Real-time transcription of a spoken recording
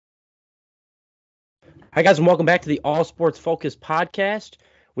Hi, guys, and welcome back to the All Sports Focus podcast.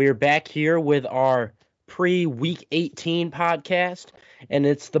 We are back here with our pre-Week 18 podcast, and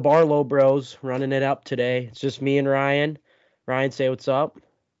it's the Barlow Bros running it up today. It's just me and Ryan. Ryan, say what's up.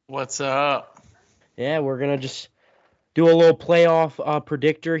 What's up? Yeah, we're going to just do a little playoff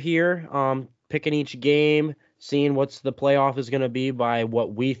predictor here, picking each game, seeing what's the playoff is going to be by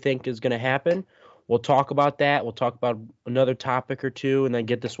what we think is going to happen. We'll talk about that. We'll talk about another topic or two, and then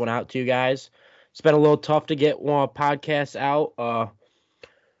get this one out to you guys. It's been a little tough to get one podcast out.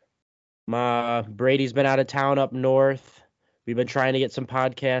 My Brady's been out of town up north. We've been trying to get some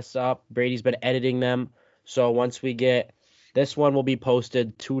podcasts up. Brady's been editing them. So once we get this one will be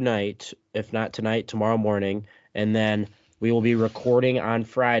posted tonight, if not tonight, tomorrow morning, and then we will be recording on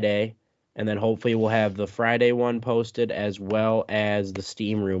Friday, and then hopefully we'll have the Friday one posted as well as the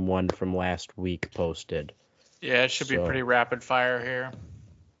Steam Room one from last week posted. Yeah, it should be pretty rapid fire here.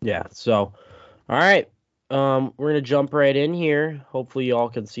 Yeah, so all right. We're going to jump right in here. Hopefully y'all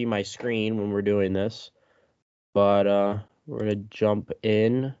can see my screen when we're doing this. But we're going to jump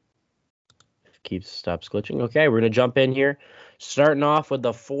in. Stops glitching. Okay, we're going to jump in here. Starting off with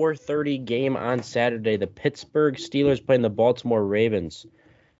the 4:30 game on Saturday. The Pittsburgh Steelers playing the Baltimore Ravens.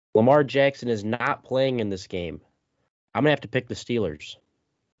 Lamar Jackson is not playing in this game. I'm going to have to pick the Steelers.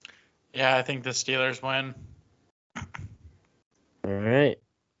 Yeah, I think the Steelers win. All right.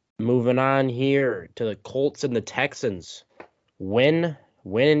 Moving on here to the Colts and the Texans. Win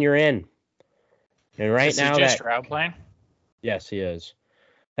and you're in. And right now, CJ Stroud playing? Yes, he is.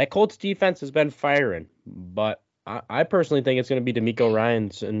 That Colts defense has been firing, but I personally think it's going to be DeMeco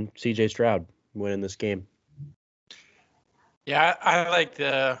Ryans and CJ Stroud winning this game. Yeah, I like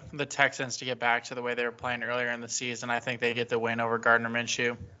the Texans to get back to the way they were playing earlier in the season. I think they get the win over Gardner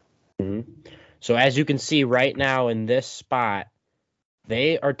Minshew. Mm-hmm. So as you can see right now in this spot,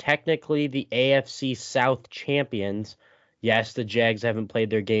 they are technically the AFC South champions. Yes, the Jags haven't played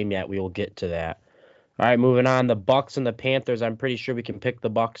their game yet. We will get to that. All right, moving on. The Bucks and the Panthers. I'm pretty sure we can pick the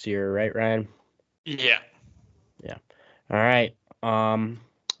Bucks here, right, Ryan? Yeah. Yeah. All right.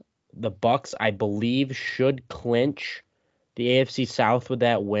 The Bucks, I believe, should clinch the AFC South with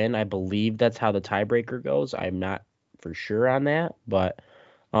that win. I believe that's how the tiebreaker goes. I'm not for sure on that, but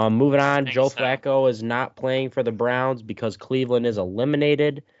moving on. Joe Flacco is not playing for the Browns because Cleveland is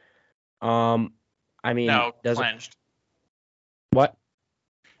eliminated. I mean, no, clinched. What?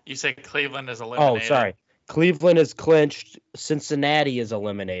 You say Cleveland is eliminated. Oh, sorry. Cleveland is clinched. Cincinnati is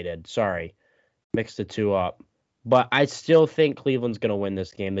eliminated. Sorry. Mixed the two up. But I still think Cleveland's going to win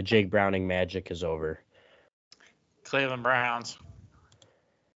this game. The Jake Browning magic is over. Cleveland Browns.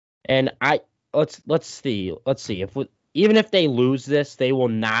 And let's see. Even if they lose this, they will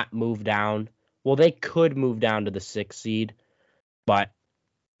not move down. Well, they could move down to the 6th seed, but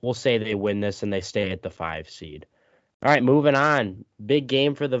we'll say they win this and they stay at the 5 seed. All right, moving on. Big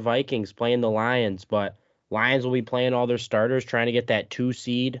game for the Vikings playing the Lions, but Lions will be playing all their starters trying to get that 2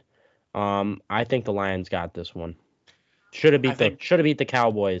 seed. I think the Lions got this one. Should have beat the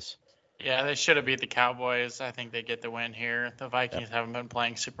Cowboys. Yeah, they should have beat the Cowboys. I think they get the win here. The Vikings haven't been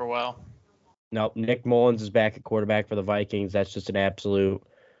playing super well. Nope, Nick Mullins is back at quarterback for the Vikings. That's just an absolute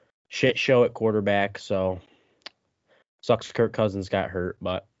shit show at quarterback. So sucks Kirk Cousins got hurt,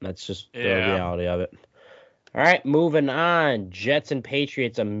 but that's just the reality of it. All right, moving on. Jets and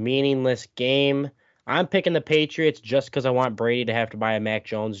Patriots, a meaningless game. I'm picking the Patriots just because I want Brady to have to buy a Mac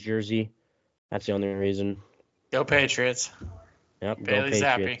Jones jersey. That's the only reason. Go Patriots. Yep, Bailey go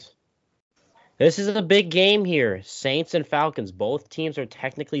Patriots. Zappe. This is a big game here. Saints and Falcons. Both teams are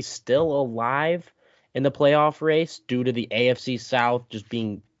technically still alive in the playoff race due to the AFC South just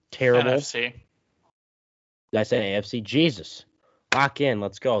being terrible. NFC. Did I say AFC? Jesus. Lock in.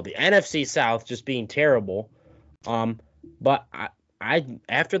 Let's go. The NFC South just being terrible. But I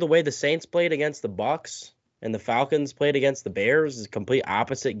after the way the Saints played against the Bucks and the Falcons played against the Bears, complete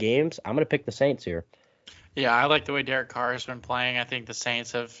opposite games, I'm going to pick the Saints here. Yeah, I like the way Derek Carr has been playing. I think the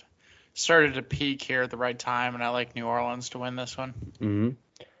Saints have started to peak here at the right time, and I like New Orleans to win this one. Mm-hmm.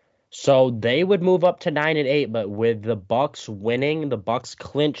 So they would move up to 9-8, but with the Bucks winning, the Bucks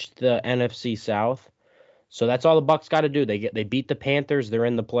clinched the NFC South. So that's all the Bucks got to do. They beat the Panthers. They're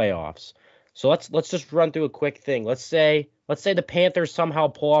in the playoffs. So let's just run through a quick thing. Let's say the Panthers somehow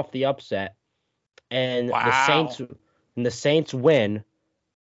pull off the upset, and the Saints win.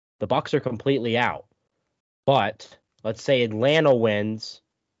 The Bucks are completely out. But let's say Atlanta wins.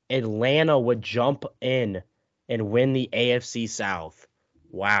 Atlanta would jump in and win the AFC South.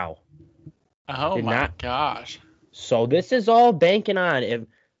 Wow. Oh my gosh. So this is all banking on if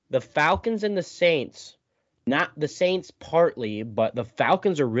the Falcons and the Saints Not the Saints partly, but the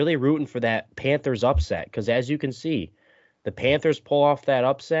Falcons are really rooting for that Panthers upset because as you can see, the Panthers pull off that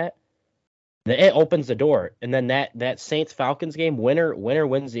upset, it opens the door, and then that Saints Falcons game, winner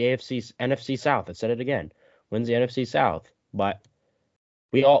wins the AFC NFC South. I said it again, wins the NFC South. But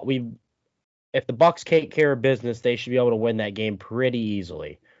we if the Bucks take care of business, they should be able to win that game pretty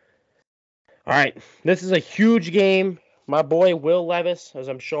easily. All right, this is a huge game. My boy Will Levis, as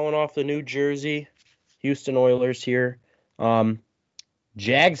I'm showing off the new jersey, Houston Oilers here.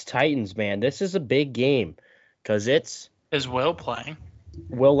 Jags Titans, man, this is a big game because it's Is Will playing?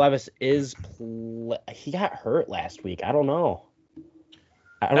 Will Levis he got hurt last week. I don't know.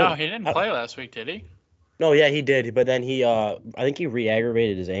 No, he didn't play last week, did he? No, yeah, he did, but then I think he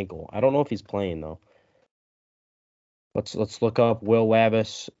re-aggravated his ankle. I don't know if he's playing though. Let's look up Will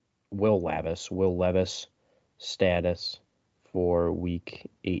Levis status for week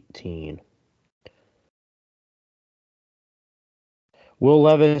 18. Will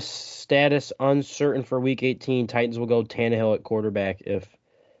Levis status uncertain for week 18. Titans will go Tannehill at quarterback if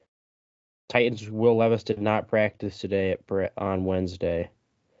Titans Will Levis did not practice today on Wednesday.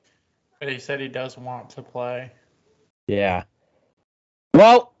 But he said he does want to play. Yeah.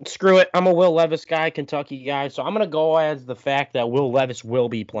 Well, screw it. I'm a Will Levis guy, Kentucky guy, so I'm going to go as the fact that Will Levis will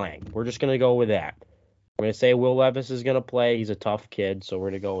be playing. We're just going to go with that. We're going to say Will Levis is going to play. He's a tough kid, so we're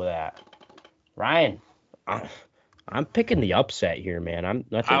going to go with that. Ryan, I'm picking the upset here, man. I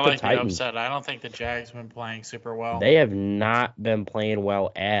think like the Titans, the upset. I don't think the Jags have been playing super well. They have not been playing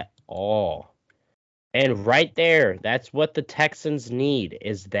well at all. And right there, that's what the Texans need,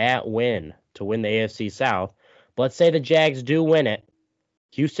 is that win to win the AFC South. But let's say the Jags do win it.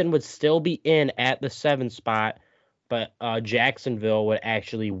 Houston would still be in at the 7th spot, but Jacksonville would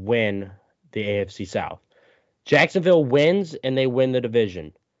actually win the AFC South. Jacksonville wins, and they win the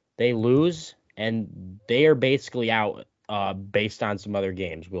division. They lose, and they are basically out based on some other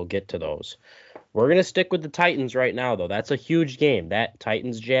games. We'll get to those. We're going to stick with the Titans right now, though. That's a huge game, that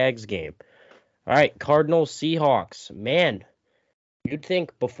Titans-Jags game. All right, Cardinals-Seahawks. Man, you'd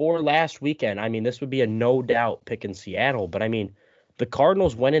think before last weekend, I mean, this would be a no doubt picking Seattle, but I mean, the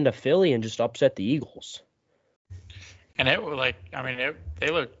Cardinals went into Philly and just upset the Eagles. And they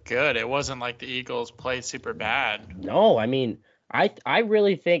looked good. It wasn't like the Eagles played super bad. No, I mean, I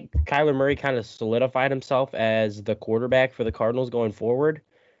really think Kyler Murray kind of solidified himself as the quarterback for the Cardinals going forward.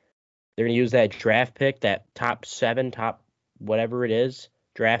 They're going to use that draft pick, that top whatever it is,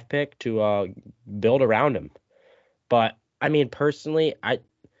 draft pick to build around him. But, I mean, personally,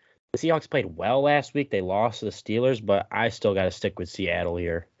 the Seahawks played well last week. They lost to the Steelers, but I still got to stick with Seattle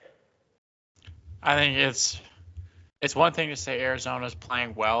here. I think it's one thing to say Arizona's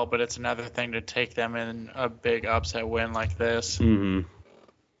playing well, but it's another thing to take them in a big upset win like this. Mm-hmm.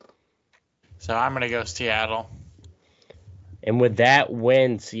 So I'm going to go Seattle. And with that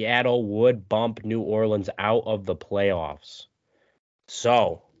win, Seattle would bump New Orleans out of the playoffs.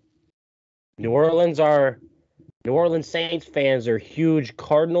 So, New Orleans Saints fans are huge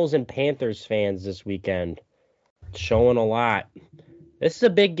Cardinals and Panthers fans this weekend. Showing a lot. This is a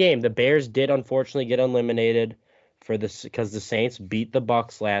big game. The Bears did unfortunately get eliminated because the Saints beat the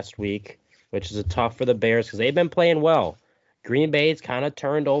Bucks last week, which is tough for the Bears because they've been playing well. Green Bay's kind of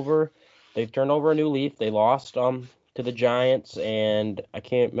turned over. They've turned over a new leaf. They lost to the Giants, and I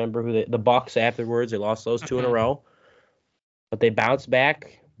can't remember who the Bucks afterwards. They lost those 2 in a row. But they bounced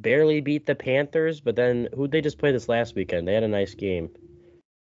back, barely beat the Panthers, but then who'd they just play this last weekend? They had a nice game.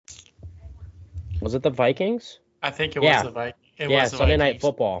 Was it the Vikings? I think it was the Vikings. Sunday Night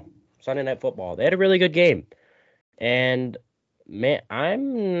Football. Sunday Night Football. They had a really good game. And, man,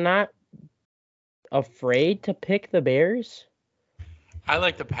 I'm not afraid to pick the Bears. I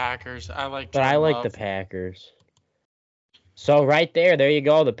like the Packers. I like the Packers. So right there you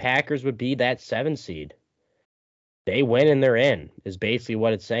go. The Packers would be that 7 seed. They win and they're in, is basically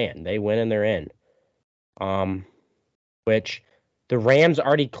what it's saying. They win and they're in. Which the Rams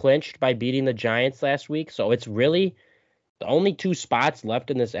already clinched by beating the Giants last week. So it's really the only 2 spots left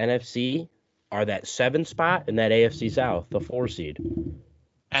in this NFC are that 7 spot and that AFC South, the 4 seed.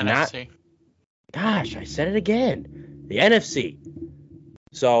 NFC. Gosh, I said it again. The NFC.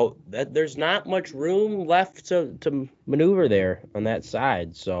 So there's not much room left to maneuver there on that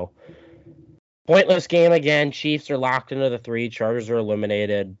side. So pointless game again. Chiefs are locked into the 3. Chargers are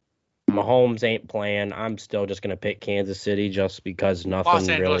eliminated. Mahomes ain't playing. I'm still just going to pick Kansas City just because nothing Los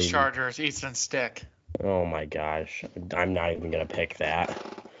Angeles really... Chargers, Easton Stick. Oh, my gosh. I'm not even going to pick that.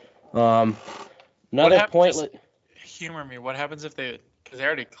 Another pointless... Humor me. What happens if they... Because they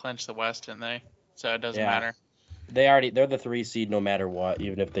already clinched the West, didn't they? So it doesn't matter. They're the 3 seed no matter what,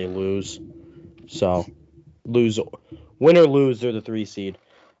 even if they lose. So, Lose, win or lose, they're the 3 seed.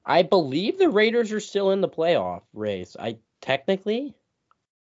 I believe the Raiders are still in the playoff race. I could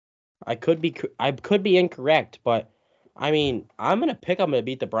be incorrect, but I mean, I'm gonna pick them to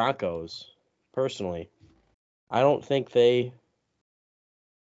beat the Broncos. Personally, I don't think they.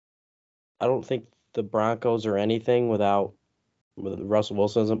 I don't think the Broncos are anything with Russell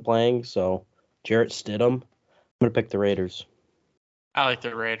Wilson isn't playing. So Jarrett Stidham, I'm gonna pick the Raiders. I like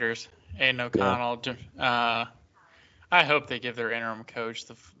the Raiders. Aiden Yeah. O'Connell. I hope they give their interim coach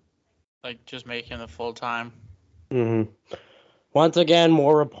just make him the full time. hmm Once again,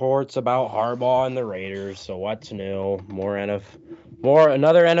 more reports about Harbaugh and the Raiders. So what's new?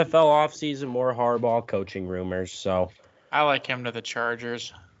 Another NFL offseason, more Harbaugh coaching rumors. So I like him to the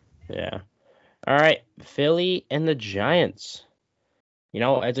Chargers. yeah. All right, Philly and the Giants.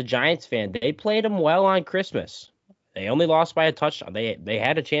 As a Giants fan, they played them well on Christmas. They only lost by a touchdown. They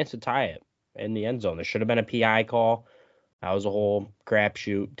had a chance to tie it in the end zone. There should have been a PI call. That was a whole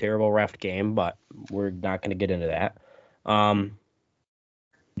crapshoot, terrible ref game, but we're not going to get into that.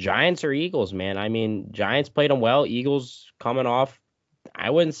 Giants or Eagles, man. I mean, Giants played them well. Eagles coming off. I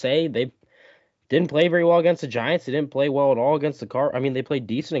wouldn't say they didn't play very well against the Giants. They didn't play well at all against the I mean, they played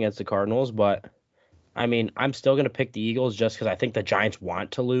decent against the Cardinals, but I mean, I'm still going to pick the Eagles just because I think the Giants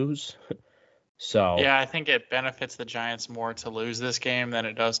want to lose. So, Yeah, I think it benefits the Giants more to lose this game than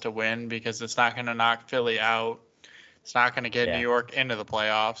it does to win because it's not going to knock Philly out. It's not going to get New yeah. York into the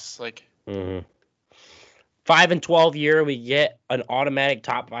playoffs. 5-12 year, we get an automatic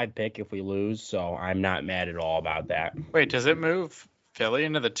top 5 pick if we lose. So I'm not mad at all about that. Wait, does it move Philly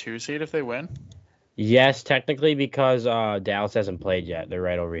into the 2 seed if they win? Yes, technically because Dallas hasn't played yet. They're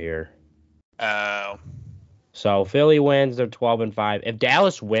right over here. Oh. So Philly wins, they're 12-5. If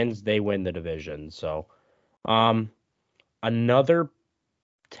Dallas wins, they win the division. So, another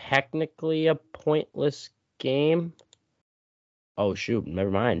technically a pointless game. Oh shoot,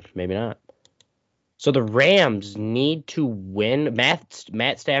 never mind. Maybe not. So the Rams need to win.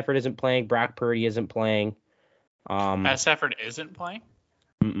 Matt Stafford isn't playing. Brock Purdy isn't playing. Matt Stafford isn't playing?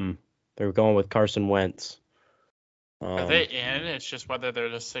 They're going with Carson Wentz. Are they in? It's just whether they're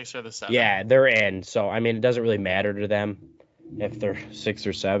the 6 or the 7. Yeah, they're in. So I mean, it doesn't really matter to them if they're 6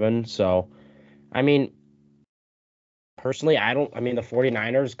 or 7. So I mean, personally, I don't. I mean, the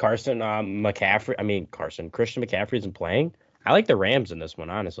 49ers, Christian McCaffrey isn't playing. I like the Rams in this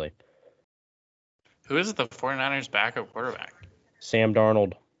one, honestly. Who is the 49ers backup quarterback? Sam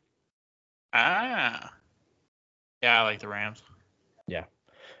Darnold. Ah. Yeah, I like the Rams. Yeah.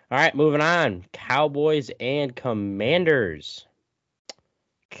 All right, moving on. Cowboys and Commanders.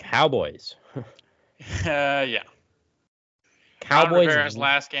 Cowboys. Yeah. Ron Cowboys. Rivera's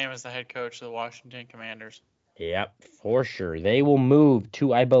last game as the head coach of the Washington Commanders. Yep, for sure. They will move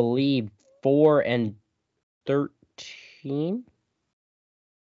to, I believe, 4-13.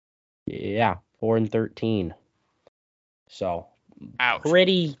 Yeah, 4-13. So, ouch.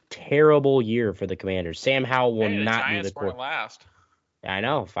 Pretty terrible year for the Commanders. Sam Howell will the not Giants be the weren't last. I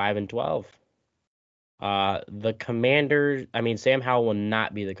know, 5-12. The Commanders. I mean, Sam Howell will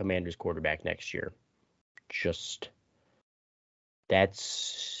not be the Commanders' quarterback next year.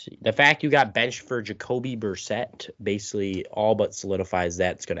 That's the fact you got benched for Jacoby Brissett. Basically, all but solidifies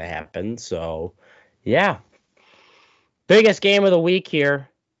that's going to happen. So, yeah. Biggest game of the week here.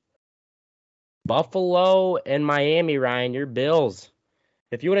 Buffalo and Miami, Ryan, your Bills.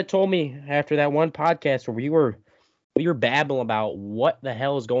 If you would have told me after that one podcast where we were babbling about what the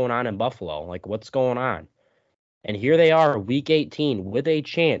hell is going on in Buffalo, like what's going on. And here they are, week 18, with a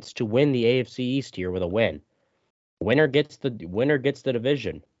chance to win the AFC East here with a win. Winner gets the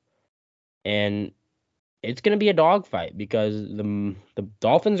division. And it's going to be a dogfight because the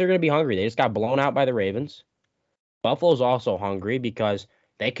Dolphins are going to be hungry. They just got blown out by the Ravens. Buffalo's also hungry because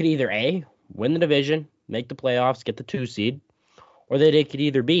they could either A, win the division, make the playoffs, get the 2 seed, or they could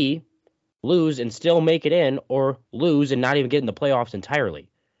either B, lose and still make it in, or lose and not even get in the playoffs entirely.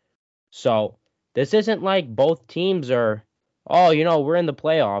 So this isn't like both teams are, we're in the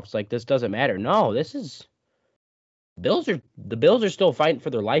playoffs, like this doesn't matter. No, the Bills are still fighting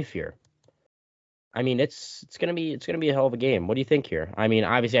for their life here. I mean, it's gonna be a hell of a game. What do you think here? I mean,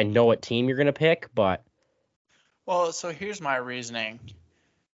 obviously I know what team you're gonna pick, but well, so here's my reasoning.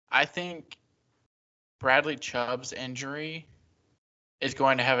 I think Bradley Chubb's injury is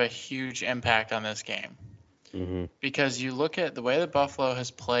going to have a huge impact on this game. Mm-hmm. Because you look at the way that Buffalo has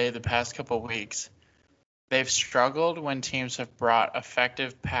played the past couple of weeks, they've struggled when teams have brought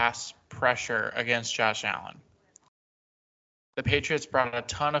effective pass pressure against Josh Allen. The Patriots brought a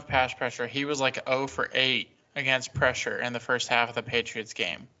ton of pass pressure. He was like 0 for 8 against pressure in the first half of the Patriots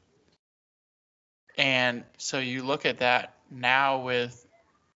game. And so you look at that now with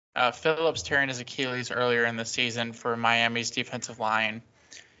Phillips tearing his Achilles earlier in the season for Miami's defensive line,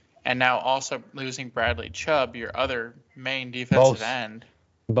 and now also losing Bradley Chubb, your other main defensive Both end.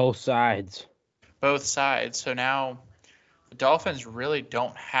 both sides. Both sides. So now the Dolphins really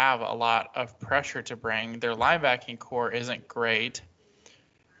don't have a lot of pressure to bring. Their linebacking core isn't great.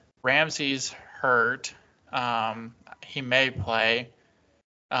 Ramsey's hurt. He may play.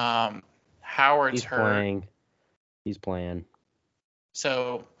 Howard's hurt. He's playing.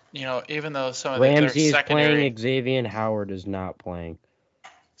 So, even though some of their Ramsey is secondary... playing, Xavier Howard is not playing.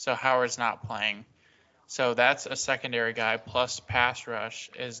 So Howard's not playing. So that's a secondary guy, plus pass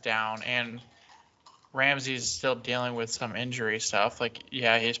rush is down, and Ramsey's still dealing with some injury stuff.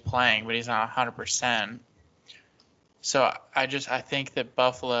 Yeah, he's playing, but he's not 100%. So I think that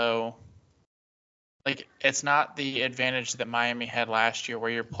Buffalo, it's not the advantage that Miami had last year where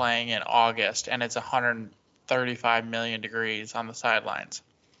you're playing in August and it's 135 million degrees on the sidelines.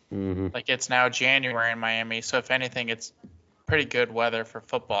 Mm-hmm. It's now January in Miami, so if anything, it's pretty good weather for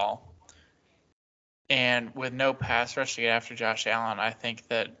football. And with no pass rush to get after Josh Allen, I think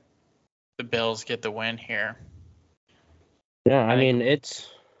that the Bills get the win here. Yeah, I mean, it's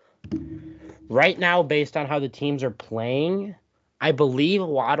right now based on how the teams are playing. I believe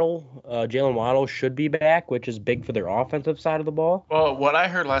Jalen Waddle should be back, which is big for their offensive side of the ball. Well, what I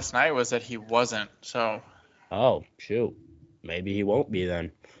heard last night was that he wasn't. So. Oh, shoot. Maybe he won't be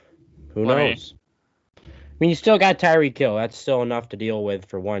then. Who knows? I mean, you still got Tyreek Hill. That's still enough to deal with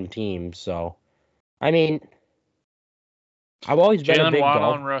for one team. So, I mean, I've always been a big Jalen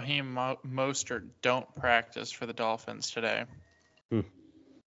Waddle and Raheem Mostert don't practice for the Dolphins today.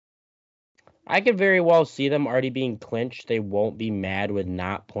 I could very well see them already being clinched. They won't be mad with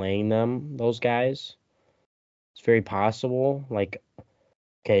not playing them, those guys. It's very possible.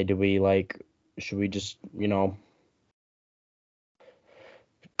 Okay, should we just,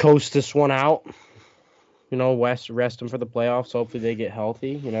 coast this one out? Rest them for the playoffs. Hopefully they get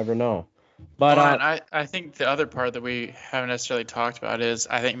healthy. You never know. But I think the other part that we haven't necessarily talked about is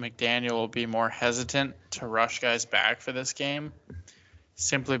I think McDaniel will be more hesitant to rush guys back for this game,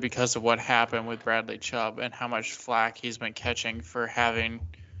 simply because of what happened with Bradley Chubb and how much flack he's been catching for having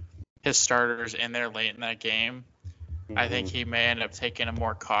his starters in there late in that game. Mm-hmm. I think he may end up taking a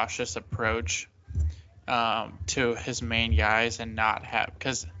more cautious approach to his main guys and not have,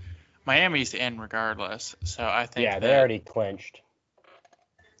 because Miami's in regardless. So I think they already clinched.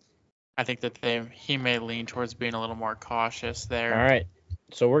 I think that he may lean towards being a little more cautious there. All right.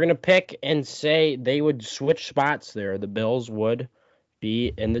 So we're going to pick and say they would switch spots there. The Bills would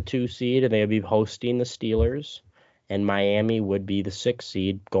be in the 2 seed, and they would be hosting the Steelers. And Miami would be the 6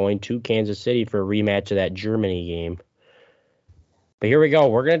 seed going to Kansas City for a rematch of that Germany game. But here we go.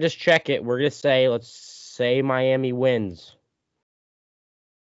 We're going to just check it. We're going to let's say Miami wins.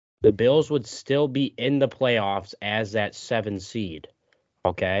 The Bills would still be in the playoffs as that 7 seed.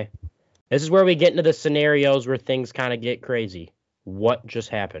 Okay? This is where we get into the scenarios where things kind of get crazy. What just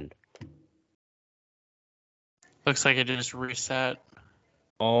happened? Looks like it just reset.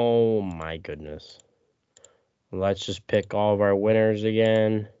 Oh, my goodness. Let's just pick all of our winners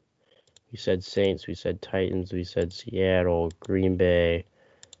again. We said Saints, we said Titans, we said Seattle, Green Bay,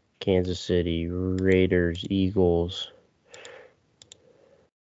 Kansas City, Raiders, Eagles.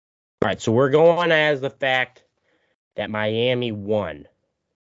 All right, so we're going as the fact that Miami won.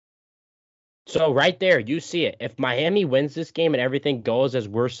 So right there, you see it. If Miami wins this game and everything goes as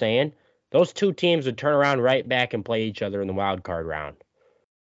we're saying, those two teams would turn around right back and play each other in the wild card round.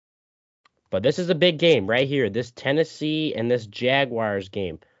 But this is a big game right here. This Tennessee and this Jaguars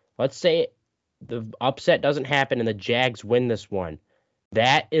game. Let's say the upset doesn't happen and the Jags win this one.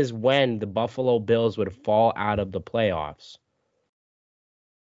 That is when the Buffalo Bills would fall out of the playoffs.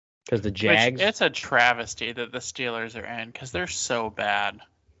 Because the Jags... it's a travesty that the Steelers are in because they're so bad.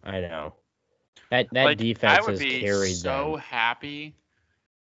 I know. That defense has carried them. I would be so happy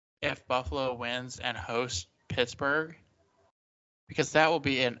if Buffalo wins and hosts Pittsburgh, because that will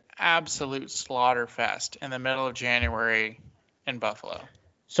be an absolute slaughter fest in the middle of January in Buffalo.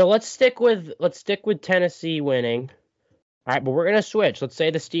 So let's stick with Tennessee winning. All right, but we're gonna switch. Let's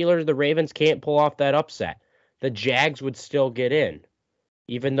say the Steelers, the Ravens can't pull off that upset. The Jags would still get in,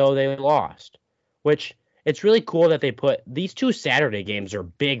 even though they lost. Which, it's really cool that they put these 2 Saturday games are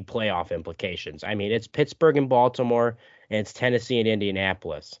big playoff implications. I mean, it's Pittsburgh and Baltimore, and it's Tennessee and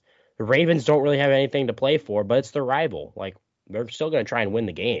Indianapolis. The Ravens don't really have anything to play for, but it's their rival. They're still going to try and win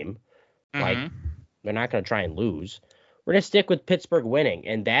the game. Mm-hmm. They're not going to try and lose. We're going to stick with Pittsburgh winning,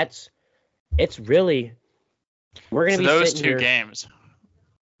 and we're going to be those 2 here. games.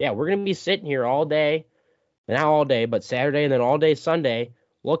 Yeah, we're going to be sitting here all day, not all day, but Saturday and then all day Sunday,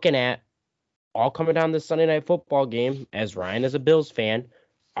 looking at all coming down this Sunday night football game. As Ryan is a Bills fan,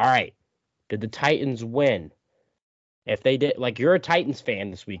 all right, did the Titans win? If they did, like, you're a Titans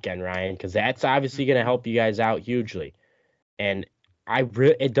fan this weekend, Ryan, because that's obviously going to help you guys out hugely. And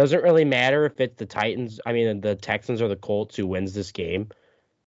it doesn't really matter if it's the the Texans or the Colts who wins this game.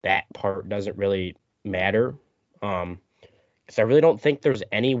 That part doesn't really matter. Because I really don't think there's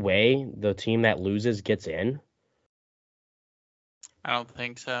any way the team that loses gets in. I don't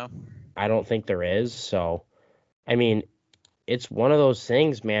think so. I don't think there is. So, I mean, it's one of those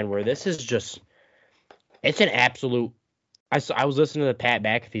things, man, where this is just, it's an absolute. I was listening to the Pat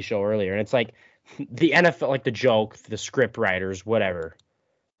McAfee show earlier, and it's like the NFL, like the joke, the script writers, whatever.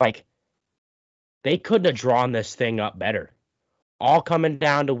 Like, they couldn't have drawn this thing up better. All coming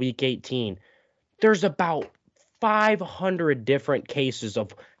down to week 18. There's about 500 different cases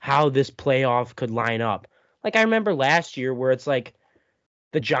of how this playoff could line up. Like, I remember last year where it's like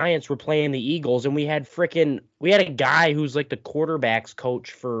the Giants were playing the Eagles, and we had a guy who's like the quarterback's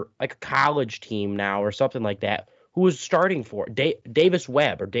coach for like a college team now or something like that, who was starting for David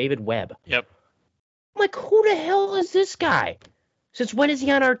Webb. Yep. I'm like, who the hell is this guy? Since when is he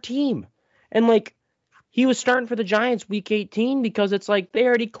on our team? And like, he was starting for the Giants week 18 because it's like they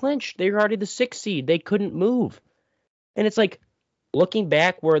already clinched. They were already the 6th seed. They couldn't move. And it's like, looking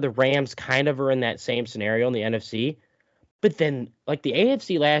back where the Rams kind of are in that same scenario in the NFC, but then like the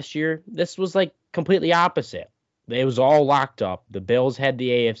AFC last year, this was like completely opposite. It was all locked up. The Bills had the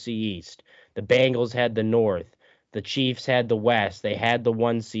AFC East. The Bengals had the North. The Chiefs had the West. They had the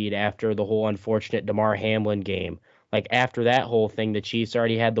 1 seed after the whole unfortunate DeMar Hamlin game. Like, after that whole thing, the Chiefs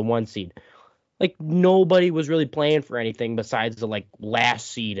already had the 1 seed. Like, nobody was really playing for anything besides the, like,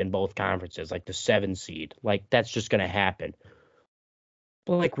 last seed in both conferences, like the 7 seed. Like, that's just going to happen.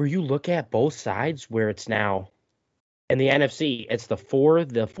 But, like, where you look at both sides, where it's now in the NFC, it's the 4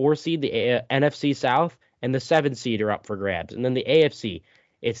 seed, the NFC South, and the 7 seed are up for grabs. And then the AFC,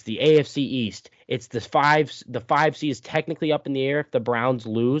 it's the AFC East. It's the 5 seed is technically up in the air if the Browns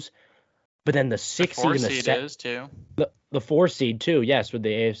lose. But then the 6 seed and the 4 seed is too. The 4 seed too, yes, with the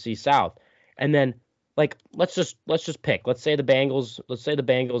AFC South. And then, like, let's just pick. Let's say the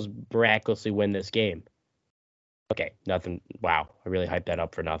Bengals miraculously win this game. Okay, nothing. Wow, I really hyped that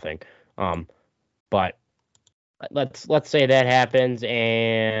up for nothing. But let's say that happens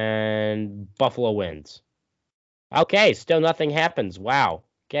and Buffalo wins. Okay, still nothing happens. Wow.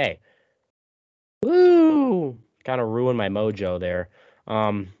 Okay. Woo! Kind of ruined my mojo there.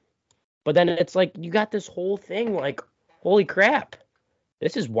 But then it's like you got this whole thing like, holy crap,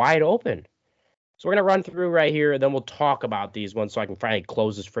 this is wide open. So we're going to run through right here, and then we'll talk about these ones so I can finally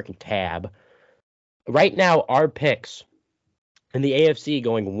close this freaking tab. Right now, our picks in the AFC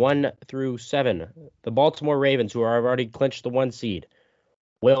going 1 through 7. The Baltimore Ravens, who are already clinched the 1 seed,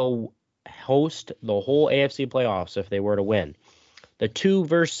 will host the whole AFC playoffs if they were to win. The 2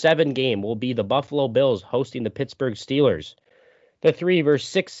 versus 7 game will be the Buffalo Bills hosting the Pittsburgh Steelers. The 3 versus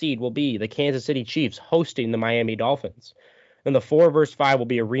 6 seed will be the Kansas City Chiefs hosting the Miami Dolphins. And the 4 versus 5 will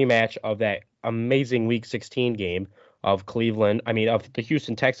be a rematch of that amazing Week 16 game of the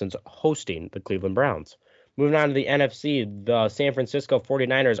Houston Texans hosting the Cleveland Browns. Moving on to the NFC, the San Francisco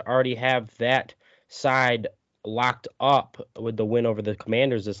 49ers already have that side locked up with the win over the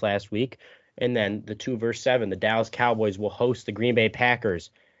Commanders this last week. And then the 2 versus 7, the Dallas Cowboys will host the Green Bay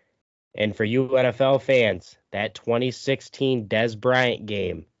Packers. And for you NFL fans, that 2016 Dez Bryant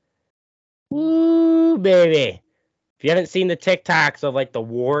game. Woo, baby. If you haven't seen the TikToks of like the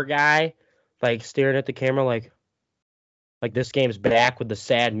war guy, like staring at the camera like this game's back with the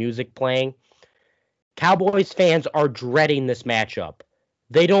sad music playing. Cowboys fans are dreading this matchup.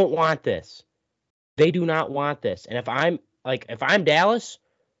 They don't want this. They do not want this. And if I'm Dallas,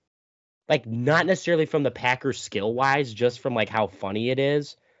 like, not necessarily from the Packers skill wise, just from like how funny it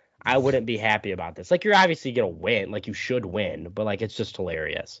is, I wouldn't be happy about this. Like, you're obviously gonna win, like you should win, but like it's just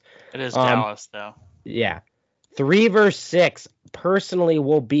hilarious. It is Dallas though. Yeah. 3 versus 6 personally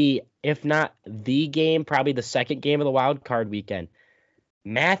will be, if not the game, probably the second game of the wild card weekend.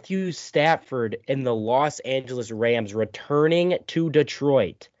 Matthew Stafford and the Los Angeles Rams returning to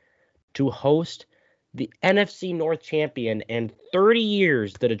Detroit to host the NFC North champion in 30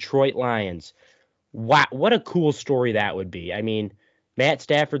 years, the Detroit Lions. Wow, what a cool story that would be. I mean, Matt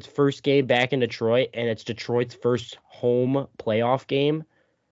Stafford's first game back in Detroit, and it's Detroit's first home playoff game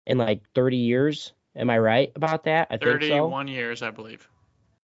in like 30 years. Am I right about that? I think so. 31 years, I believe.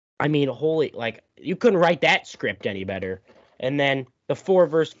 I mean, you couldn't write that script any better. And then the 4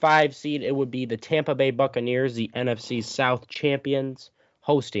 versus 5 seed, it would be the Tampa Bay Buccaneers, the NFC South champions,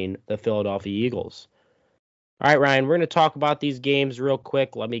 hosting the Philadelphia Eagles. All right, Ryan, we're going to talk about these games real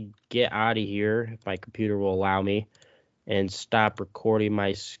quick. Let me get out of here if my computer will allow me and stop recording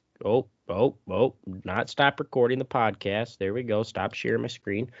my not stop recording the podcast. There we go. Stop sharing my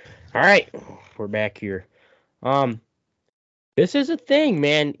screen. All right, we're back here. This is a thing,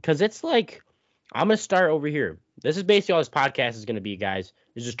 man, because it's like I'm going to start over here. This is basically all this podcast is going to be, guys,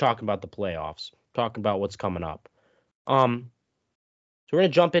 is just talking about the playoffs, talking about what's coming up. So we're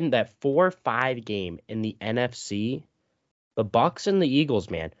going to jump in that 4-5 game in the NFC. The Bucks and the Eagles,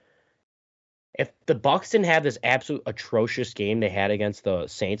 man. If the Bucks didn't have this absolute atrocious game they had against the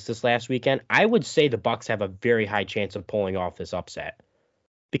Saints this last weekend, I would say the Bucks have a very high chance of pulling off this upset.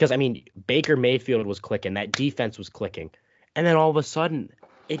 Because, I mean, Baker Mayfield was clicking. That defense was clicking. And then all of a sudden,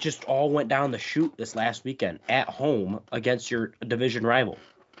 it just all went down the chute this last weekend at home against your division rival.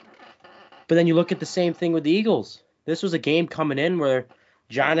 But then you look at the same thing with the Eagles. This was a game coming in where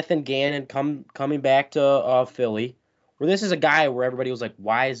Jonathan Gannon coming back to Philly, where this is a guy where everybody was like,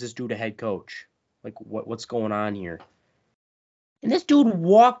 why is this dude a head coach? Like, what's going on here? And this dude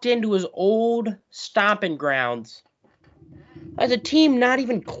walked into his old stomping grounds as a team not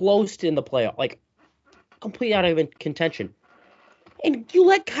even close to in the playoff, like completely out of contention. And you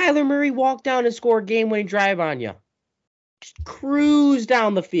let Kyler Murray walk down and score a game-winning drive on you. Just cruise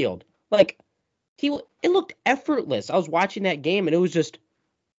down the field. Like, it looked effortless. I was watching that game, and it was just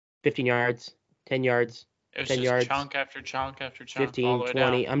 15 yards, 10 yards, It was 10 just yards, chunk after chunk after chunk, 15, all the way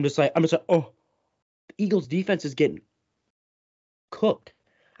 20. down. I'm just like, oh, the Eagles defense is getting cooked.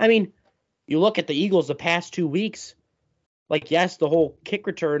 I mean, you look at the Eagles the past 2 weeks, like, yes, the whole kick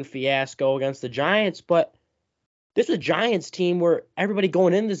return fiasco against the Giants, but this was a Giants team where everybody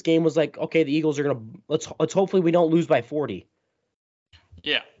going into this game was like, okay, the Eagles are gonna let's hopefully we don't lose by 40.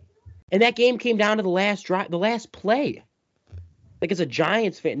 Yeah. And that game came down to the last drive, the last play. Like, as a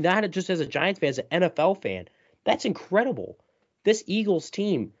Giants fan, not just as a Giants fan, as an NFL fan, that's incredible. This Eagles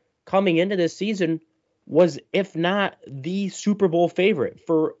team coming into this season was, if not the Super Bowl favorite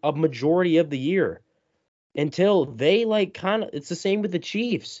for a majority of the year, until they it's the same with the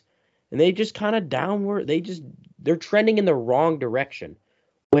Chiefs. And they just kind of downward, they're trending in the wrong direction,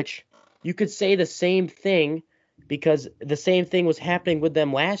 which you could say the same thing because the same thing was happening with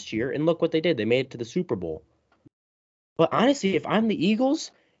them last year. And look what they did. They made it to the Super Bowl. But honestly, if I'm the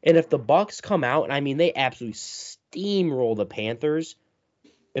Eagles and if the Bucks come out, and I mean, they absolutely steamroll the Panthers.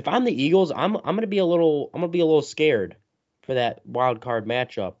 If I'm the Eagles, I'm going to be a little scared for that wild card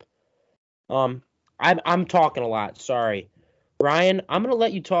matchup. I'm talking a lot. Sorry. Ryan, I'm going to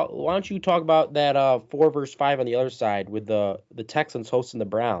let you talk. Why don't you talk about that 4 versus 5 on the other side with the Texans hosting the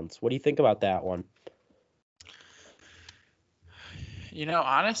Browns? What do you think about that one? You know,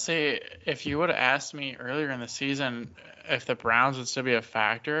 honestly, if you would have asked me earlier in the season if the Browns would still be a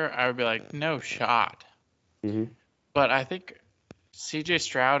factor, I would be like, no shot. Mm-hmm. But I think C.J.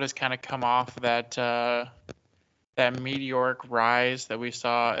 Stroud has kind of come off that meteoric rise that we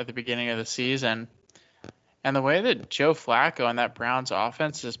saw at the beginning of the season. And the way that Joe Flacco and that Browns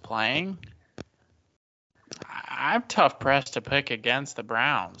offense is playing, I'm tough pressed to pick against the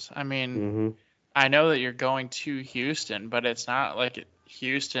Browns. I mean, I know that you're going to Houston, but it's not like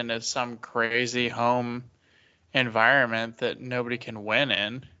Houston is some crazy home environment that nobody can win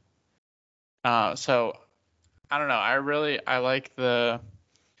in. So I don't know. I like the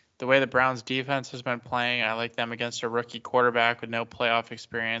way the Browns defense has been playing. I like them against a rookie quarterback with no playoff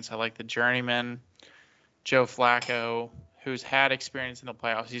experience. I like the journeyman Joe Flacco, who's had experience in the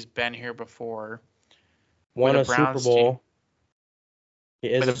playoffs. He's been here before. Won a Super Bowl. He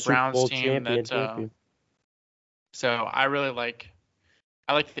is a Super Bowl champion. So I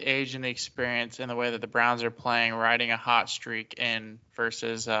like the age and the experience and the way that the Browns are playing, riding a hot streak in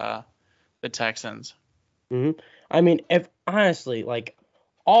versus the Texans. Mm-hmm. I mean, if honestly, like,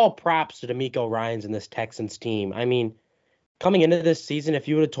 all props to DeMeco Ryans and this Texans team. I mean, coming into this season, if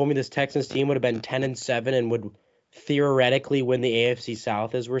you would have told me this Texans team would have been 10-7 and would theoretically win the AFC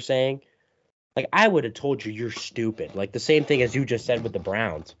South, as we're saying, like, I would have told you you're stupid. Like, the same thing as you just said with the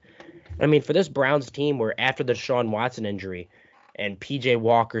Browns. I mean, for this Browns team where after the Deshaun Watson injury and P.J.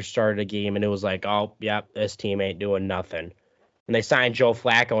 Walker started a game and it was like, oh, yeah, this team ain't doing nothing. And they signed Joe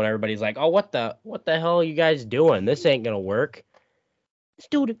Flacco and everybody's like, oh, what the hell are you guys doing? This ain't going to work. This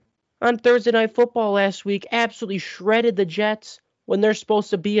dude on Thursday Night Football last week absolutely shredded the Jets when they're supposed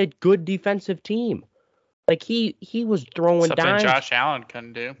to be a good defensive team. Like, he was throwing Something dimes. Josh Allen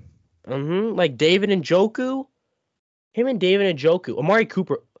couldn't do. Like David Njoku. Him and David Njoku. Amari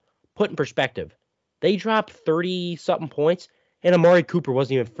Cooper, put in perspective, they dropped 30-something points, and Amari Cooper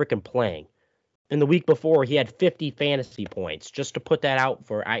wasn't even freaking playing. in the week before, he had 50 fantasy points. Just to put that out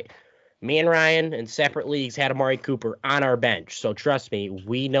for me and Ryan in separate leagues had Amari Cooper on our bench. So trust me,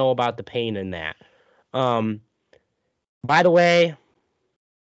 we know about the pain in that. By the way,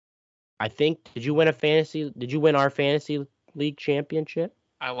 I think did you win our fantasy league championship?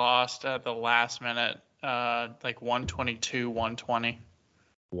 I lost at the last minute, like 122, 120.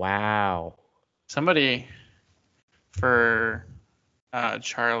 Wow. Somebody for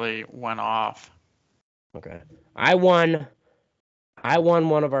Charlie went off. Okay. I won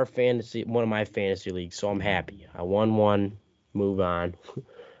one of my fantasy leagues, so I'm happy. I won one, move on.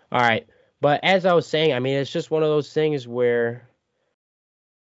 All right. But as I was saying, I mean, it's just one of those things where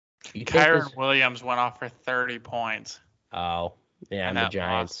Kyren Williams went off for 30 points. Oh, yeah, and the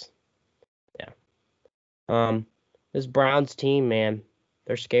Giants. Lost. Yeah. This Browns team, man,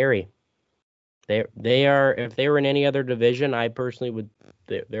 they're scary. They are. If they were in any other division, I personally would.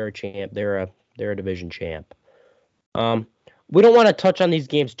 They're a champ. They're a division champ. We don't want to touch on these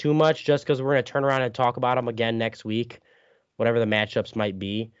games too much, just because we're gonna turn around and talk about them again next week, whatever the matchups might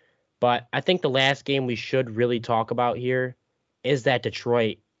be. But I think the last game we should really talk about here is that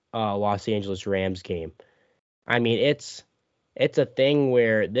Detroit Los Angeles Rams game. I mean, it's a thing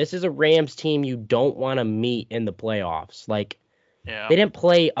where this is a Rams team you don't want to meet in the playoffs. Like, yeah. They didn't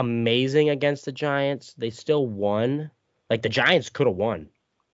play amazing against the Giants. They still won. Like, the Giants could have won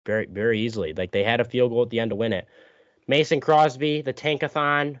very, very easily. Like, they had a field goal at the end to win it. Mason Crosby, the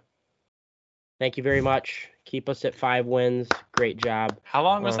Tankathon. Thank you very much. Keep us at 5 wins. Great job. How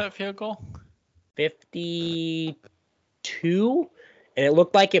long was that field goal? 52. And it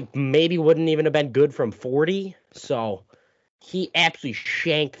looked like it maybe wouldn't even have been good from 40. So he absolutely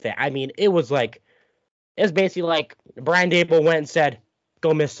shanked that. I mean, it was basically like Brian Dable went and said,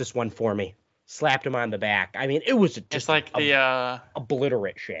 "Go miss this one for me." Slapped him on the back. I mean, it was just like the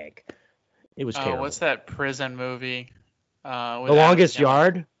obliterate shank. It was terrible. What's that prison movie? The Longest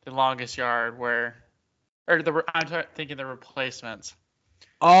Yard? The Longest Yard, I'm thinking The Replacements.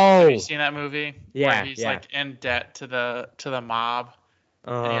 Oh. Have you seen that movie? Yeah. Where he's like in debt to the mob.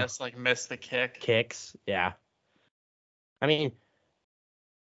 And he has to miss the kicks. Yeah. I mean,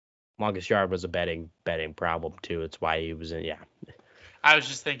 Longest Yard was a betting problem too. It's why he was in. Yeah. I was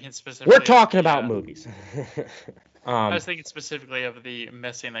just thinking specifically. We're talking about movies. I was thinking specifically of the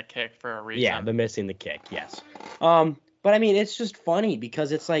missing the kick for a reason. Yeah, the missing the kick. Yes. But I mean, it's just funny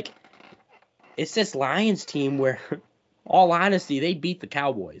because it's like it's this Lions team where, all honesty, they beat the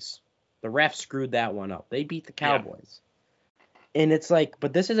Cowboys. The refs screwed that one up. They beat the Cowboys. Yeah. And it's like,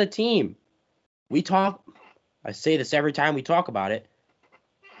 but this is a team. I say this every time we talk about it.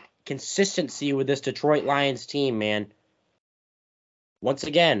 Consistency with this Detroit Lions team, man. Once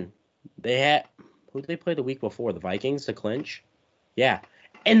again, who did they play the week before? The Vikings to clinch? Yeah.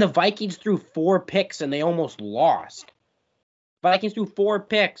 And the Vikings threw 4 picks and they almost lost. Vikings threw 4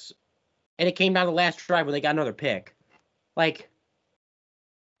 picks and it came down to the last drive where they got another pick. Like,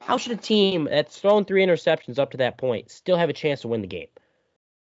 how should a team that's thrown 3 interceptions up to that point still have a chance to win the game?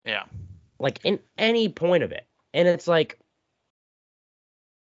 Yeah. Like, in any point of it. And it's like,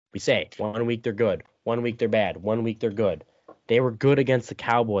 we say, 1 week they're good, 1 week they're bad, 1 week they're good. They were good against the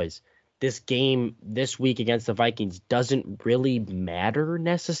Cowboys. This game this week against the Vikings doesn't really matter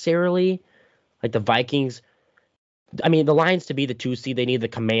necessarily. Like, the Vikings, I mean, the Lions to be the 2 seed, they need the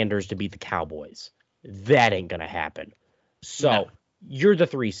Commanders to beat the Cowboys. That ain't going to happen. So, You're the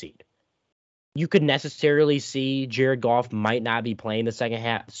 3 seed. You could necessarily see Jared Goff might not be playing the second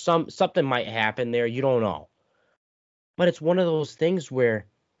half. Something might happen there. You don't know. But it's one of those things where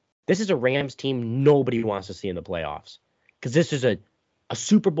this is a Rams team nobody wants to see in the playoffs. Because this is a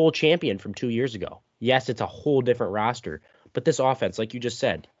Super Bowl champion from 2 years ago. Yes, it's a whole different roster. But this offense, like you just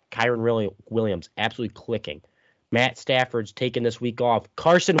said, Kyren Williams absolutely clicking. Matt Stafford's taking this week off.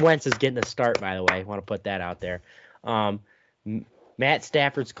 Carson Wentz is getting a start, by the way. I want to put that out there. Matt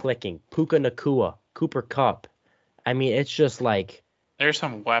Stafford's clicking. Puka Nacua, Cooper Kupp. I mean, it's just like... There's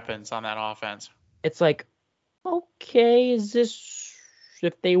some weapons on that offense. It's like, okay, is this...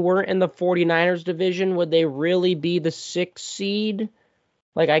 If they weren't in the 49ers division, would they really be the 6th seed?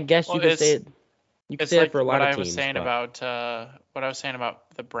 Like, I guess you could say it. You could say it for a lot of teams. What I was saying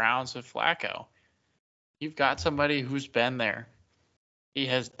about the Browns with Flacco. You've got somebody who's been there. He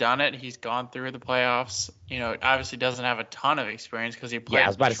has done it. He's gone through the playoffs. You know, obviously doesn't have a ton of experience because he played. Yeah, I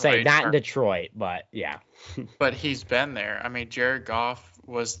was about to say not in Detroit, but yeah. But he's been there. I mean, Jared Goff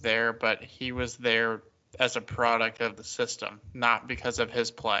was there, but he was there as a product of the system, not because of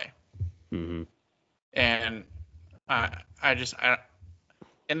his play. Mm-hmm. And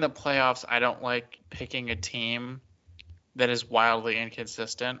in the playoffs, I don't like picking a team that is wildly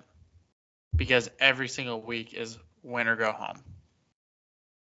inconsistent because every single week is win or go home.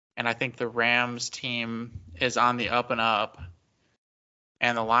 And I think the Rams team is on the up and up.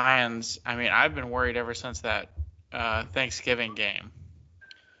 And the Lions, I mean, I've been worried ever since that Thanksgiving game,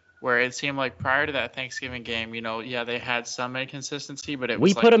 where it seemed like prior to that Thanksgiving game, they had some inconsistency, but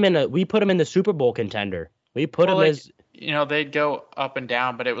we put them in the Super Bowl contender. We put them as they'd go up and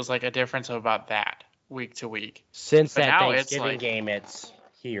down, but it was like a difference of about that week to week. Since that Thanksgiving game, it's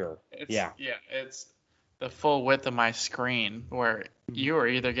here. It's the full width of my screen where you are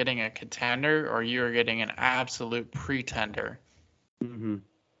either getting a contender or you are getting an absolute pretender. Mm-hmm.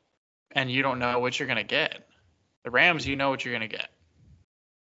 And you don't know what you're going to get. The Rams, you know what you're going to get.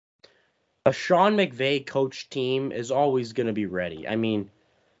 A Sean McVay coach team is always going to be ready. I mean,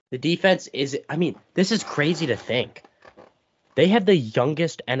 the defense this is crazy to think. They have the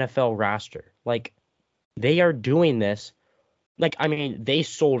youngest NFL roster. Like, they are doing this. Like, I mean, they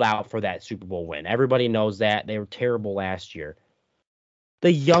sold out for that Super Bowl win. Everybody knows that. They were terrible last year.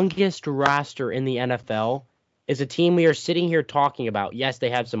 The youngest roster in the NFL is a team we are sitting here talking about. Yes,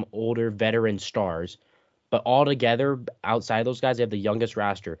 they have some older veteran stars, but altogether, outside those guys, they have the youngest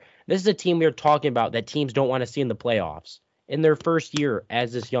roster. This is a team we are talking about that teams don't want to see in the playoffs in their first year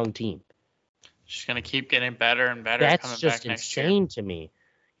as this young team. Just going to keep getting better and better. That's just insane to me.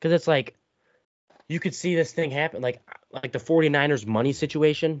 Because it's like, you could see this thing happen. Like the 49ers money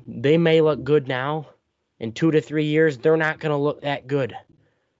situation, they may look good now. In 2 to 3 years, they're not going to look that good.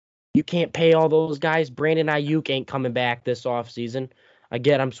 You can't pay all those guys. Brandon Ayuk ain't coming back this offseason.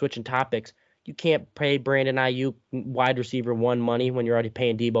 Again, I'm switching topics. You can't pay Brandon Ayuk wide receiver 1 money when you're already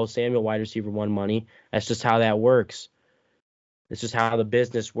paying Deebo Samuel wide receiver 1 money. That's just how that works. It's just how the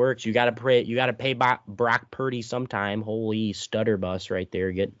business works. You gotta pay Brock Purdy sometime. Holy stutter bus right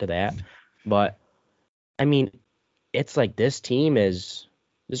there. Get to that. But I mean, it's like this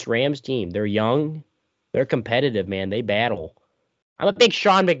Rams team. They're young. They're competitive, man. They battle. I'm a big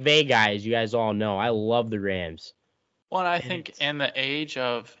Sean McVay guy, as you guys all know. I love the Rams. Well, I think in the age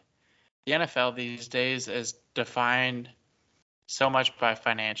of the NFL these days is defined so much by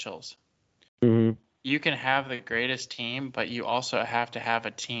financials. Mm-hmm. You can have the greatest team, but you also have to have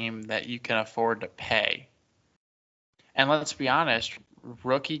a team that you can afford to pay. And let's be honest,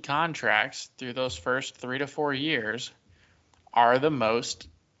 rookie contracts through those first 3 to 4 years are the most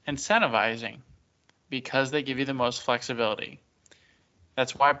incentivizing because they give you the most flexibility.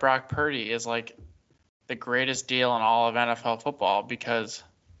 That's why Brock Purdy is like the greatest deal in all of NFL football because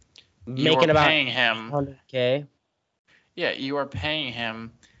you are paying him $100K. Yeah, you are paying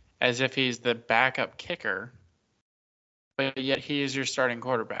him as if he's the backup kicker, but yet he is your starting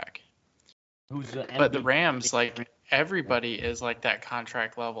quarterback. But the Rams, like everybody is like that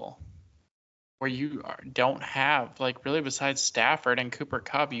contract level where you don't have, like really besides Stafford and Cooper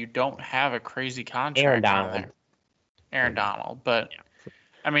Kupp, you don't have a crazy contract on there. Aaron Donald. But,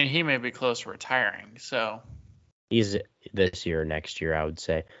 I mean, he may be close to retiring, so. He's this year or next year, I would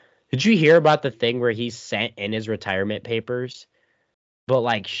say. Did you hear about the thing where he sent in his retirement papers? But,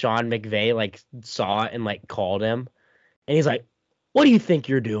 like, Sean McVay, like, saw it and, like, called him. And he's like, what do you think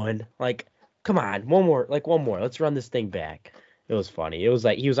you're doing? Like, come on, one more. Let's run this thing back. It was funny. It was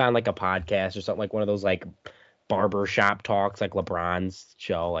like he was on, like, a podcast or something, like one of those, like, barber shop talks, like LeBron's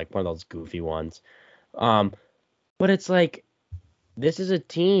show, like one of those goofy ones. But it's like, this is a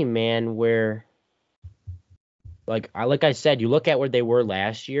team, man, where, like I said, you look at where they were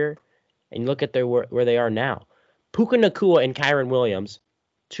last year, and you look at where they are now. Puka Nacua and Kyron Williams,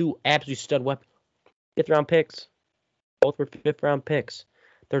 2 absolute stud weapons, 5th-round picks. Both were 5th-round picks.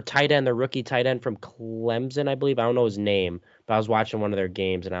 Their tight end, their rookie tight end from Clemson, I believe. I don't know his name, but I was watching one of their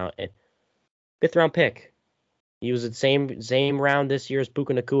games, and 5th-round pick. He was the same round this year as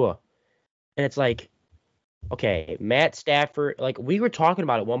Puka Nacua. And it's like, okay, Matt Stafford, like we were talking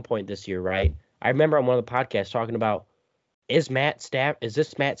about at one point this year, right? I remember on one of the podcasts talking about, is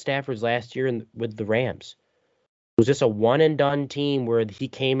this Matt Stafford's last year with the Rams? Was this a one-and-done team where he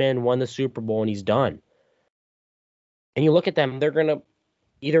came in, won the Super Bowl, and he's done? And you look at them, they're going to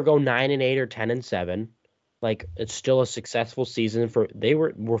either go 9-8 or 10-7. Like, it's still a successful season they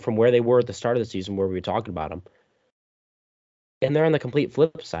were from where they were at the start of the season where we were talking about them. And they're on the complete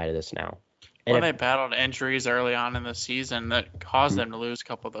flip side of this now. And they battled injuries early on in the season that caused them to lose a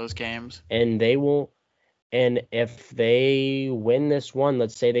couple of those games. And they will. And if they win this one,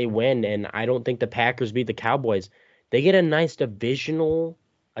 let's say they win, and I don't think the Packers beat the Cowboys, they get a nice division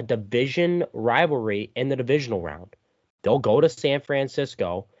rivalry in the divisional round. They'll go to San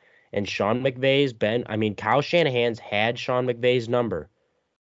Francisco, and Kyle Shanahan's had Sean McVay's number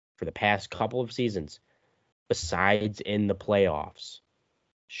for the past couple of seasons, besides in the playoffs.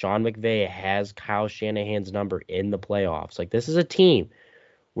 Sean McVay has Kyle Shanahan's number in the playoffs. Like, this is a team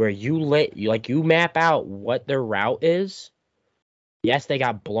where you map out what their route is. Yes, they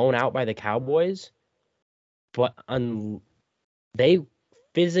got blown out by the Cowboys, but they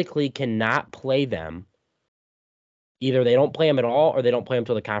physically cannot play them. Either they don't play them at all or they don't play them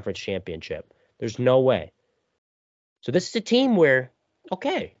till the conference championship. There's no way. So this is a team where,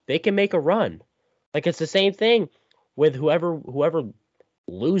 okay, they can make a run. Like, it's the same thing with whoever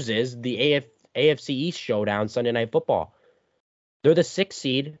loses the AFC East showdown Sunday Night Football. They're the 6th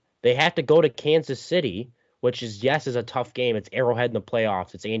seed. They have to go to Kansas City, which is a tough game. It's Arrowhead in the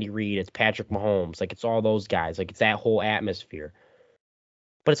playoffs. It's Andy Reid. It's Patrick Mahomes. Like, it's all those guys. Like, it's that whole atmosphere.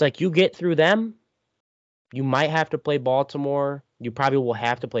 But it's like, you get through them, you might have to play Baltimore. You probably will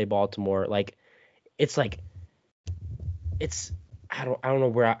have to play Baltimore. Like, it's like, I don't know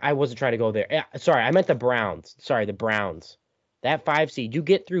where I wasn't trying to go there. Yeah, sorry, I meant the Browns. Sorry, the Browns. That 5 seed, you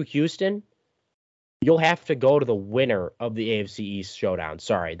get through Houston, you'll have to go to the winner of the AFC East showdown.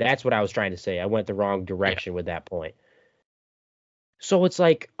 Sorry, that's what I was trying to say. I went the wrong direction with that point. So it's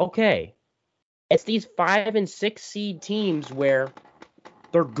like, okay, it's these 5 and 6 seed teams where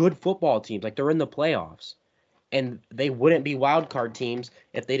they're good football teams. Like, they're in the playoffs. And they wouldn't be wild card teams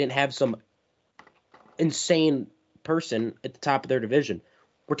if they didn't have some insane person at the top of their division.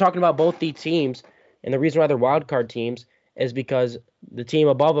 We're talking about both these teams, and the reason why they're wild card teams is because the team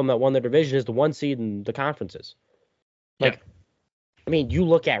above them that won their division is the 1 seed in the conferences. Like, yeah. I mean, you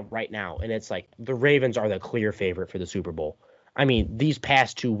look at right now, and it's like the Ravens are the clear favorite for the Super Bowl. I mean, these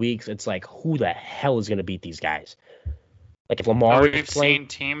past 2 weeks, it's like, who the hell is going to beat these guys? Like, if Lamar we've seen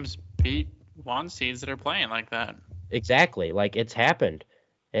teams beat 1 seeds that are playing like that. Exactly. Like, it's happened.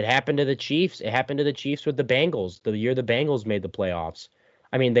 It happened to the Chiefs. It happened to the Chiefs with the Bengals the year the Bengals made the playoffs.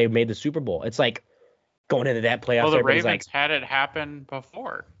 I mean, they made the Super Bowl. It's like going into that playoffs. Well, the Ravens had it happen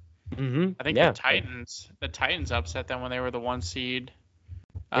before. Mm-hmm. I think the Titans upset them when they were the 1 seed.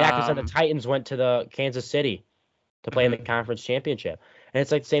 Yeah, because then the Titans went to the Kansas City to play in the conference championship. And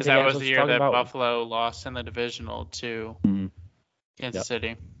it's like the same thing. That was the year that Buffalo lost in the divisional to Kansas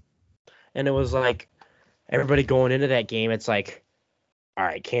City. And it was like everybody going into that game, it's like, all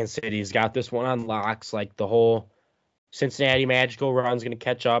right, Kansas City's got this one on locks. Like, the whole Cincinnati Magical run's going to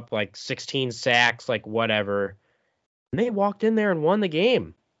catch up, like 16 sacks, like whatever. And they walked in there and won the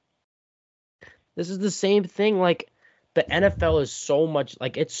game. This is the same thing. Like, the NFL is so much,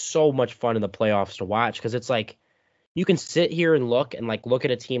 like, it's so much fun in the playoffs to watch because it's like you can sit here and look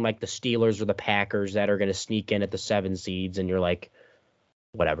at a team like the Steelers or the Packers that are going to sneak in at the 7 seeds, and you're like,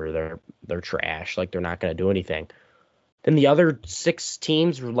 whatever, they're trash. Like, they're not going to do anything. Then the other 6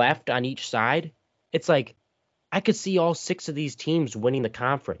 teams left on each side, it's like I could see all 6 of these teams winning the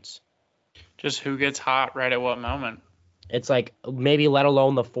conference. Just who gets hot right at what moment. It's like, maybe let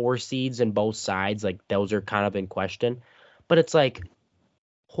alone the 4 seeds in both sides, like those are kind of in question. But it's like,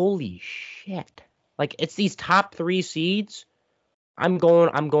 holy shit. Like, it's these top 3 seeds. I'm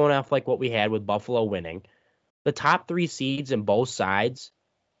going off like what we had with Buffalo winning. The top 3 seeds in both sides,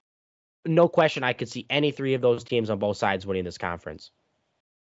 no question I could see any 3 of those teams on both sides winning this conference.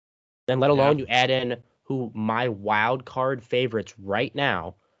 Then let alone you add in who my wild card favorites right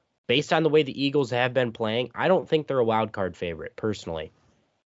now, based on the way the Eagles have been playing, I don't think they're a wild card favorite, personally.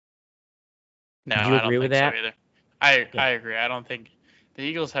 No, do you agree with that? So either. I agree. I don't think the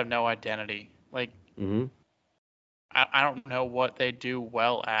Eagles have no identity. Like, I don't know what they do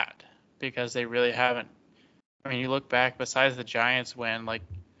well at because they really haven't. I mean, you look back, besides the Giants win, like,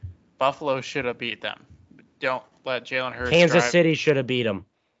 Buffalo should have beat them. Don't let Jalen Hurts Kansas City should have beat them.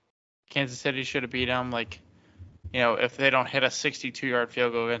 Kansas City should have beat them. Like, if they don't hit a 62-yard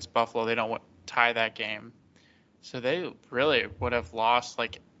field goal against Buffalo, they don't tie that game. So they really would have lost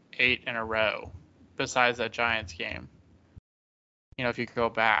like 8 in a row besides that Giants game. If you could go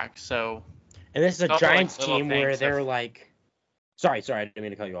back. So. And this is a Giants team where they're like. Sorry, I didn't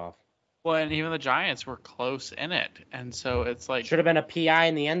mean to cut you off. Well, and even the Giants were close in it. And so it's like. Should have been a PI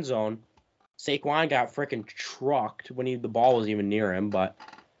in the end zone. Saquon got freaking trucked when the ball was even near him, but.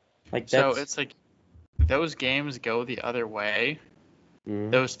 So it's like those games go the other way,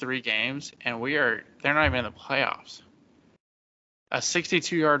 those 3 games, and they're not even in the playoffs. A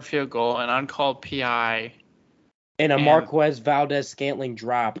 62-yard field goal, an uncalled PI. And a Marquez Valdez-Scantling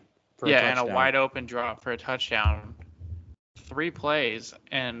drop for a touchdown. And a wide open drop for a touchdown. 3 plays,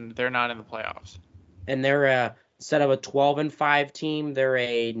 and they're not in the playoffs. And they're instead of a 12-5 team, they're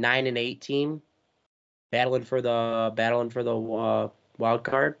a 9-8 team, battling for the wild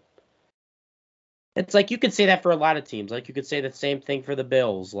card. It's like you could say that for a lot of teams. Like, you could say the same thing for the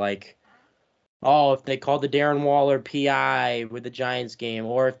Bills. Like, oh, if they called the Darren Waller PI with the Giants game,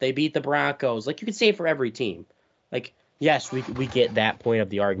 or if they beat the Broncos. Like, you could say it for every team. Like, yes, we get that point of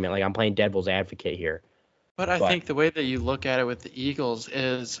the argument. Like, I'm playing devil's advocate here. But I But think the way that you look at it with the Eagles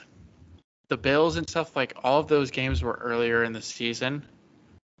is the Bills and stuff, like all of those games were earlier in the season.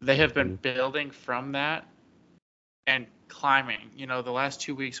 They have been building from that and climbing. The last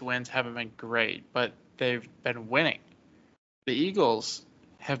 2 weeks wins haven't been great, but they've been winning. The Eagles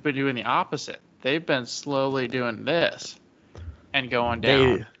have been doing the opposite. They've been slowly doing this and going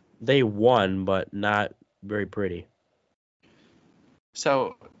down. They won, but not very pretty.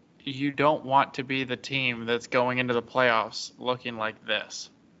 So you don't want to be the team that's going into the playoffs looking like this,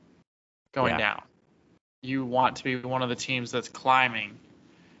 going down. You want to be one of the teams that's climbing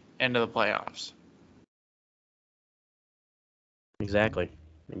into the playoffs. Exactly.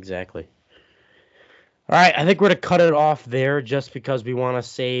 All right, I think we're going to cut it off there just because we want to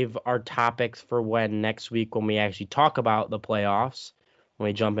save our topics for when next week when we actually talk about the playoffs, when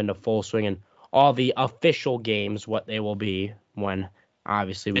we jump into full swing and all the official games, what they will be when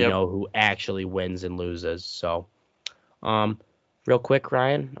obviously we know who actually wins and loses. So, real quick,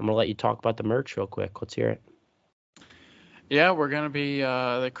 Ryan, I'm going to let you talk about the merch real quick. Let's hear it. Yeah, we're going to be,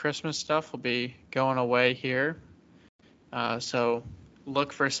 the Christmas stuff will be going away here. So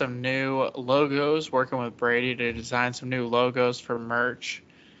look for some new logos, working with Brady to design some new logos for merch.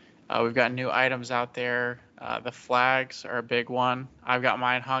 We've got new items out there. The flags are a big one. I've got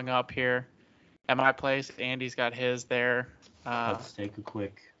mine hung up here at my place. Andy's got his there. Let's take a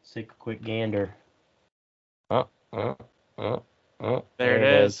quick gander. There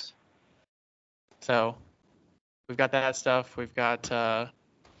it is. So we've got that stuff. We've got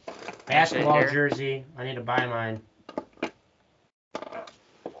basketball jersey. I need to buy mine.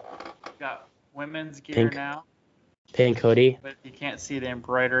 Got women's gear now. Pink hoodie. But you can't see the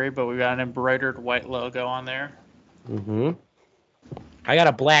embroidery, but we got an embroidered white logo on there. I got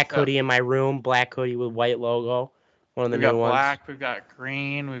a black hoodie in my room. Black hoodie with white logo. One of the new ones. We've got black. We've got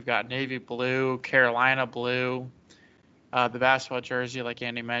green. We've got navy blue. Carolina blue. The basketball jersey, like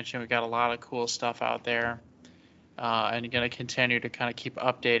Andy mentioned, we got a lot of cool stuff out there. And you're going to continue to kind of keep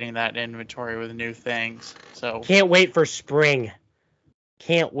updating that inventory with new things. So can't wait for spring.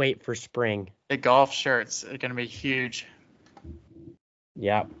 The golf shirts are going to be huge.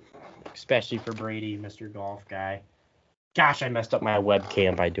 Yep. Especially for Brady, Mr. Golf Guy. Gosh, I messed up my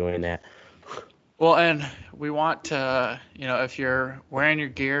webcam by doing that. Well, and we want to, if you're wearing your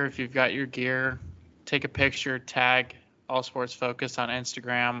gear, if you've got your gear, take a picture, tag All Sports Focus on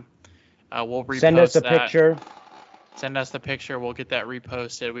Instagram. We'll repost that. Send us a picture. Send us the picture. We'll get that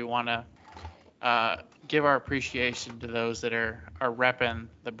reposted. We want to give our appreciation to those that are repping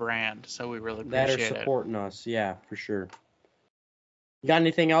the brand. So we really appreciate it. That are supporting us. Yeah, for sure. You got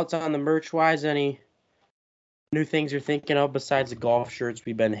anything else on the merch-wise? Any new things you're thinking of besides the golf shirts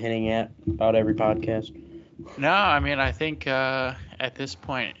we've been hinting at about every podcast? No, I mean, I think at this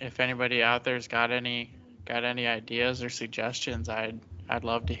point, if anybody out there's got any ideas or suggestions, I'd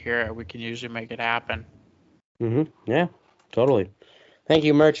love to hear it. We can usually make it happen. Yeah, totally. Thank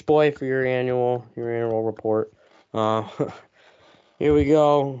you, Merch Boy, for your annual report. Here we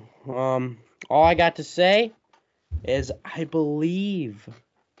go. All I got to say is I believe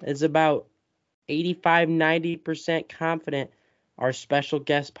is about 85-90% confident our special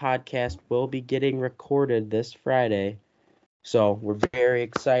guest podcast will be getting recorded this Friday. So we're very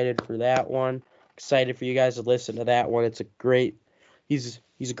excited for that one. Excited for you guys to listen to that one. It's a great he's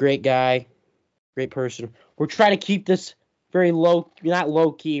a great guy, great person. We're trying to keep this very not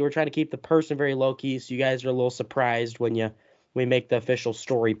low key. We're trying to keep the person very low key, so you guys are a little surprised when we make the official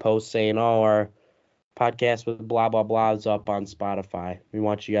story post saying, "Oh, our podcast with blah blah blah is up on Spotify." We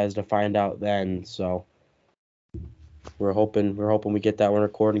want you guys to find out then. So we're hoping we get that one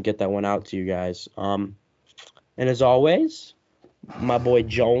recorded and get that one out to you guys. And as always, my boy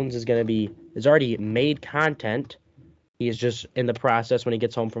Jones is already made content. He is just in the process when he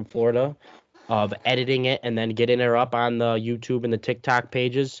gets home from Florida of editing it and then getting it up on the YouTube and the TikTok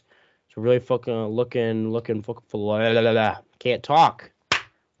pages. So really can't talk.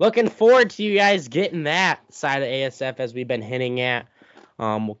 Looking forward to you guys getting that side of ASF as we've been hinting at.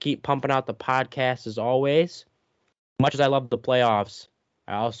 We'll keep pumping out the podcast as always. Much as I love the playoffs,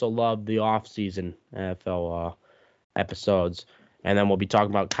 I also love the off-season NFL episodes. And then we'll be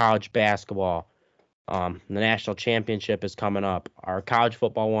talking about college basketball. The national championship is coming up. Our college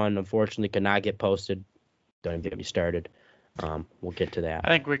football one, unfortunately, could not get posted. Don't even get me started. We'll get to that. I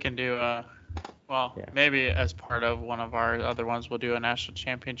think we can do, maybe as part of one of our other ones, we'll do a national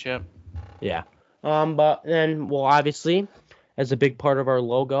championship. Yeah. But then we'll obviously as a big part of our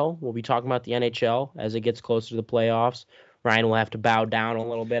logo. We'll be talking about the NHL as it gets closer to the playoffs. Ryan will have to bow down a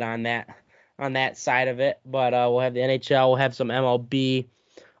little bit on that side of it, but we'll have the NHL. We'll have some MLB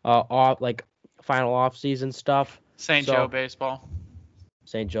off like final off season stuff. St. Joe baseball.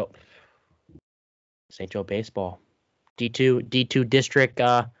 St. Joe baseball. D2 district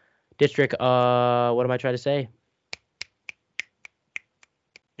what am I trying to say?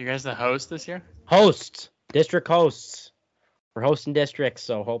 You guys the host this year? District hosts. We're hosting districts,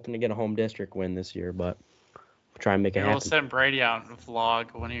 so hoping to get a home district win this year, but we'll try and make it happen. We'll send Brady out and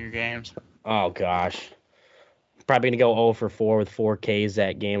vlog one of your games. Oh gosh. Probably gonna go 0 for 4 with 4 Ks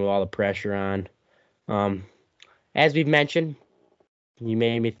that game with all the pressure on. As we've mentioned, you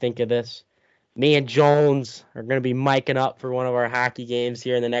made me think of this. Me and Jones are going to be miking up for one of our hockey games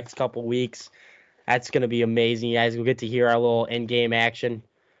here in the next couple weeks. That's going to be amazing. You guys will get to hear our little in-game action.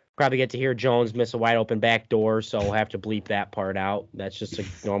 Probably get to hear Jones miss a wide-open back door, so we'll have to bleep that part out. That's just a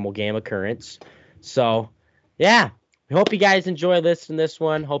normal game occurrence. So, yeah, we hope you guys enjoy listening to this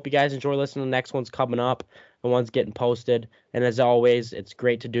one. Hope you guys enjoy listening to the next one's coming up. The one's getting posted. And as always, it's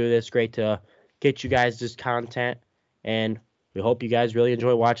great to do this. Great to get you guys this content. And we hope you guys really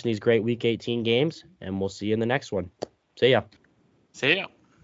enjoy watching these great Week 18 games, and we'll see you in the next one. See ya. See ya.